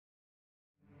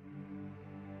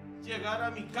llegar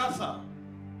a mi casa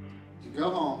to go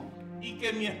home y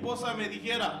que mi esposa me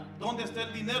dijera, ¿dónde está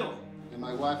el dinero? and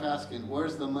my wife asking,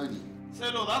 where's the money? Se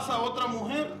lo das a otra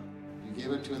mujer. You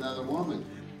give it to another woman.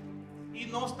 Y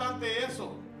no obstante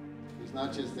eso, It's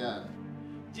not just that.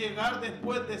 llegar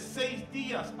después de 6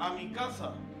 días a mi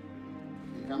casa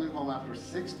You're coming home after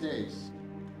 6 days,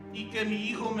 y que mi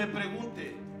hijo me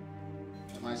pregunte,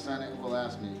 and my son will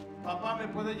ask me, papá, ¿me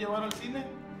puede llevar al cine?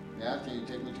 Dad, can you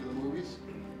take me to the movies?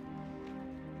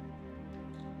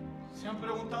 ¿Se han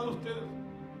preguntado ustedes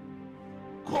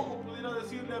cómo pudiera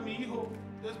decirle a mi hijo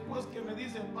después que me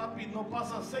dice, papi, no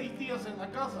pasa 6 días en la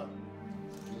casa?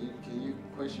 Can you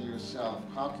question yourself,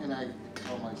 how can I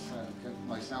tell my son?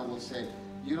 My son will say,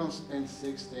 you don't spend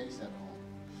 6 days at home.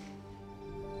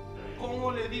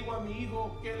 ¿Cómo le digo a mi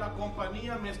hijo que la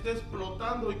compañía me está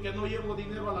explotando y que no llevo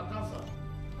dinero a la casa?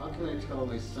 How can I tell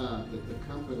my son that the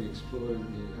company exploited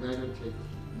me and I don't take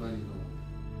money home?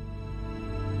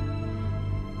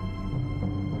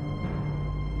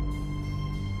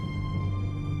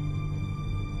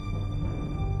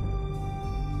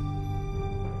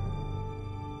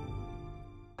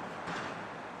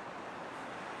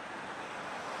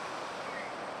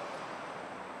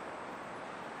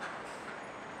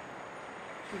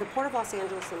 The Port of Los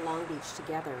Angeles and Long Beach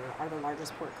together are the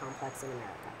largest port complex in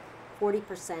America.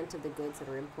 40% of the goods that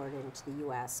are imported into the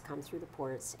U.S. come through the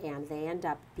ports, and they end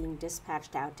up being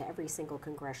dispatched out to every single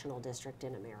congressional district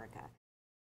in America.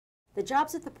 The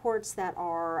jobs at the ports that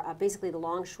are basically the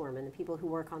longshoremen, the people who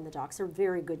work on the docks, are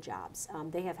very good jobs.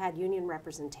 They have had union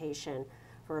representation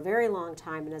for a very long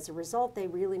time, and as a result, they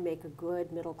really make a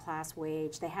good middle-class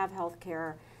wage. They have health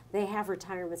care. They have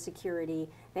retirement security,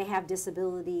 they have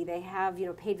disability, they have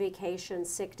paid vacation,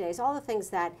 sick days, all the things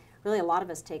that really a lot of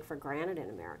us take for granted in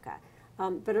America.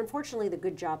 But unfortunately, the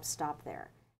good jobs stop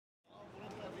there.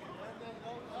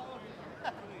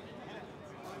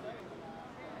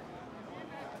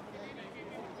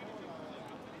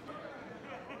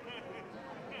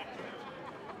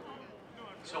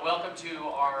 So welcome to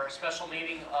our special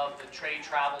meeting of the Trade,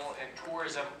 Travel, and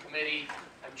Tourism Committee.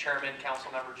 I'm Chairman,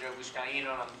 Councilmember Joe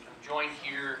Buscaino, and I'm joined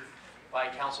here by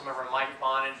Councilmember Mike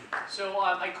Bonin. So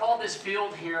I called this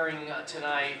field hearing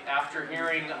tonight after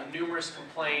hearing numerous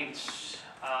complaints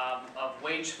of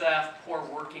wage theft, poor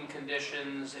working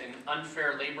conditions, and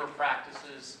unfair labor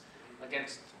practices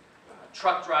against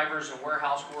truck drivers and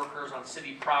warehouse workers on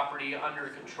city property under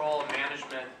control and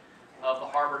management of the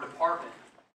Harbor Department.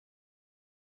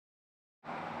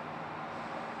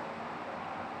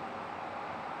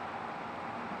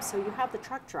 So you have the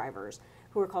truck drivers,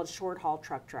 who are called short-haul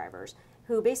truck drivers,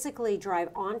 who basically drive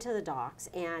onto the docks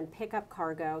and pick up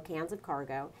cargo, cans of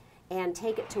cargo, and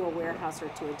take it to a warehouse or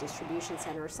to a distribution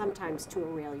center, or sometimes to a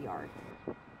rail yard.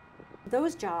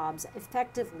 Those jobs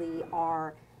effectively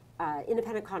are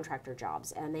independent contractor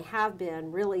jobs, and they have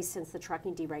been really since the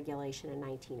trucking deregulation in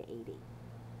 1980.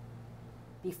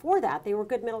 Before that, they were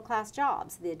good middle-class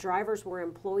jobs. The drivers were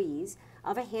employees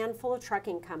of a handful of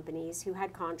trucking companies who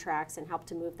had contracts and helped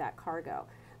to move that cargo.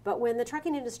 But when the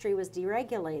trucking industry was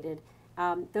deregulated,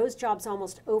 those jobs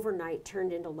almost overnight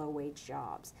turned into low-wage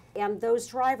jobs. And those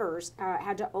drivers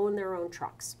had to own their own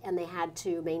trucks, and they had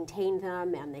to maintain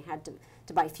them, and they had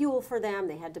to buy fuel for them,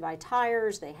 they had to buy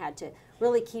tires, they had to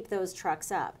really keep those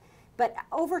trucks up. But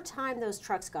over time, those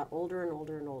trucks got older and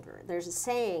older and older. There's a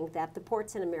saying that the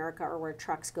ports in America are where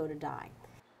trucks go to die.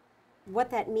 What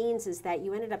that means is that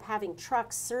you ended up having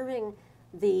trucks serving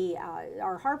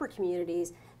our harbor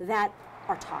communities that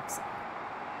are toxic.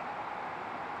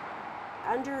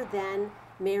 Under then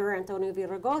Mayor Antonio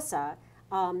Villaraigosa,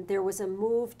 there was a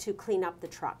move to clean up the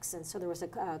trucks. And so there was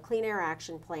a Clean Air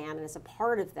Action Plan, and as a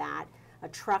part of that, a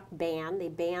truck ban. They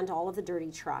banned all of the dirty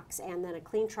trucks, and then a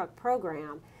clean truck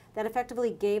program that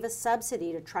effectively gave a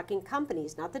subsidy to trucking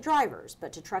companies, not the drivers,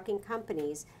 but to trucking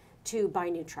companies to buy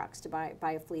new trucks, to buy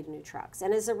a fleet of new trucks.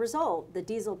 And as a result, the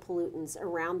diesel pollutants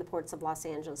around the ports of Los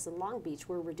Angeles and Long Beach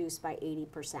were reduced by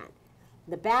 80%.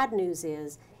 The bad news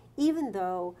is, even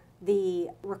though the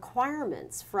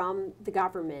requirements from the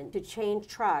government to change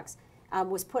trucks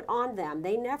was put on them,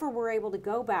 they never were able to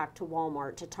go back to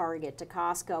Walmart, to Target, to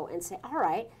Costco and say, all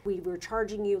right, we were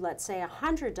charging you, let's say,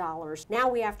 $100. Now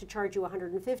we have to charge you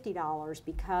 $150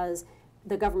 because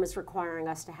the government's requiring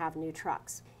us to have new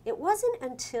trucks. It wasn't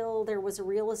until there was a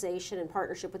realization in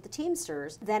partnership with the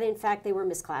Teamsters that in fact they were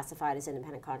misclassified as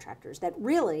independent contractors, that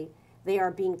really they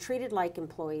are being treated like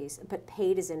employees but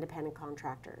paid as independent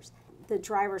contractors. The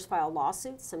drivers file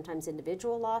lawsuits, sometimes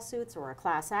individual lawsuits or a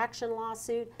class action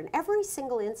lawsuit. In every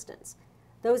single instance,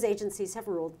 those agencies have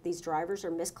ruled that these drivers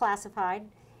are misclassified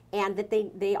and that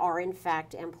they are in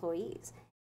fact employees.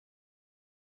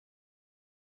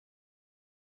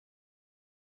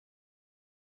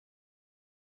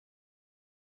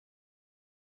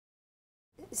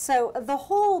 So the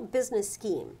whole business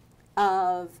scheme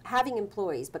of having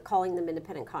employees but calling them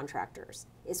independent contractors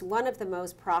is one of the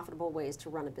most profitable ways to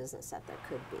run a business that there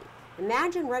could be.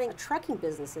 Imagine running a trucking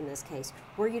business in this case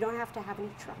where you don't have to have any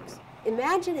trucks.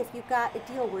 Imagine if you've got a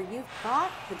deal where you've got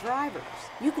the drivers.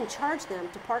 You can charge them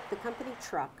to park the company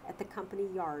truck at the company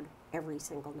yard every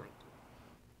single night.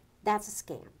 That's a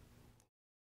scam.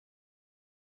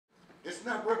 It's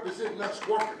not representing us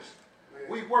workers.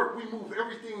 We work, we move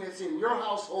everything that's in your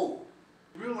household.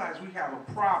 Realize we have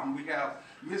a problem. We have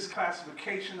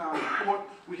misclassification on the court.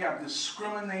 We have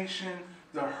discrimination.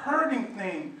 The hurting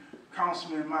thing,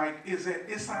 Councilman Mike, is that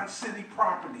it's on city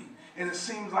property, and it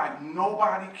seems like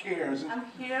nobody cares. I'm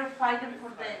here fighting for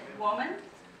the woman.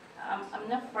 I'm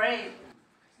not afraid.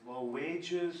 Low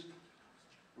wages,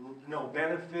 no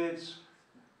benefits,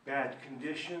 bad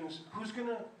conditions. Who's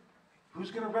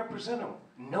gonna represent them?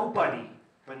 Nobody.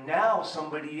 But now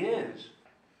somebody is.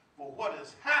 But what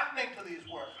is happening to these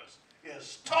workers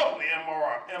is totally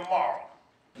immoral.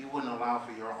 You wouldn't allow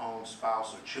for your own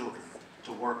spouse or children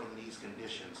to work in these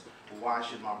conditions. Why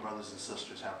should my brothers and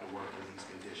sisters have to work in these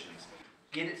conditions?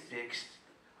 Get it fixed.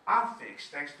 I'm fixed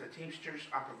thanks to the Teamsters.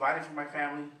 I'm providing for my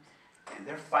family, and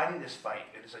they're fighting this fight.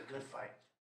 It is a good fight.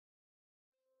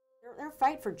 Their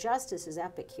fight for justice is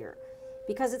epic here,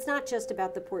 because it's not just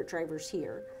about the port drivers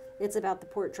here. It's about the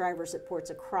port drivers at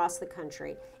ports across the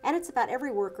country. And it's about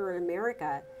every worker in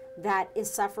America that is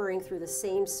suffering through the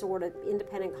same sort of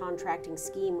independent contracting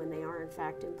scheme when they are in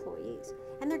fact employees.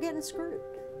 And they're getting screwed.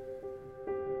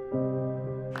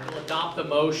 We'll adopt the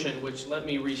motion, which, let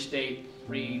me restate,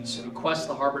 reads, request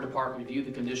the Harbor Department review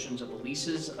the conditions of the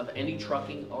leases of any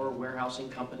trucking or warehousing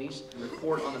companies, and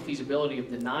report on the feasibility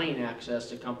of denying access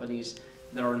to companies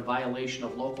that are in violation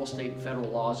of local, state, and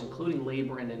federal laws, including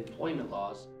labor and employment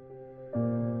laws.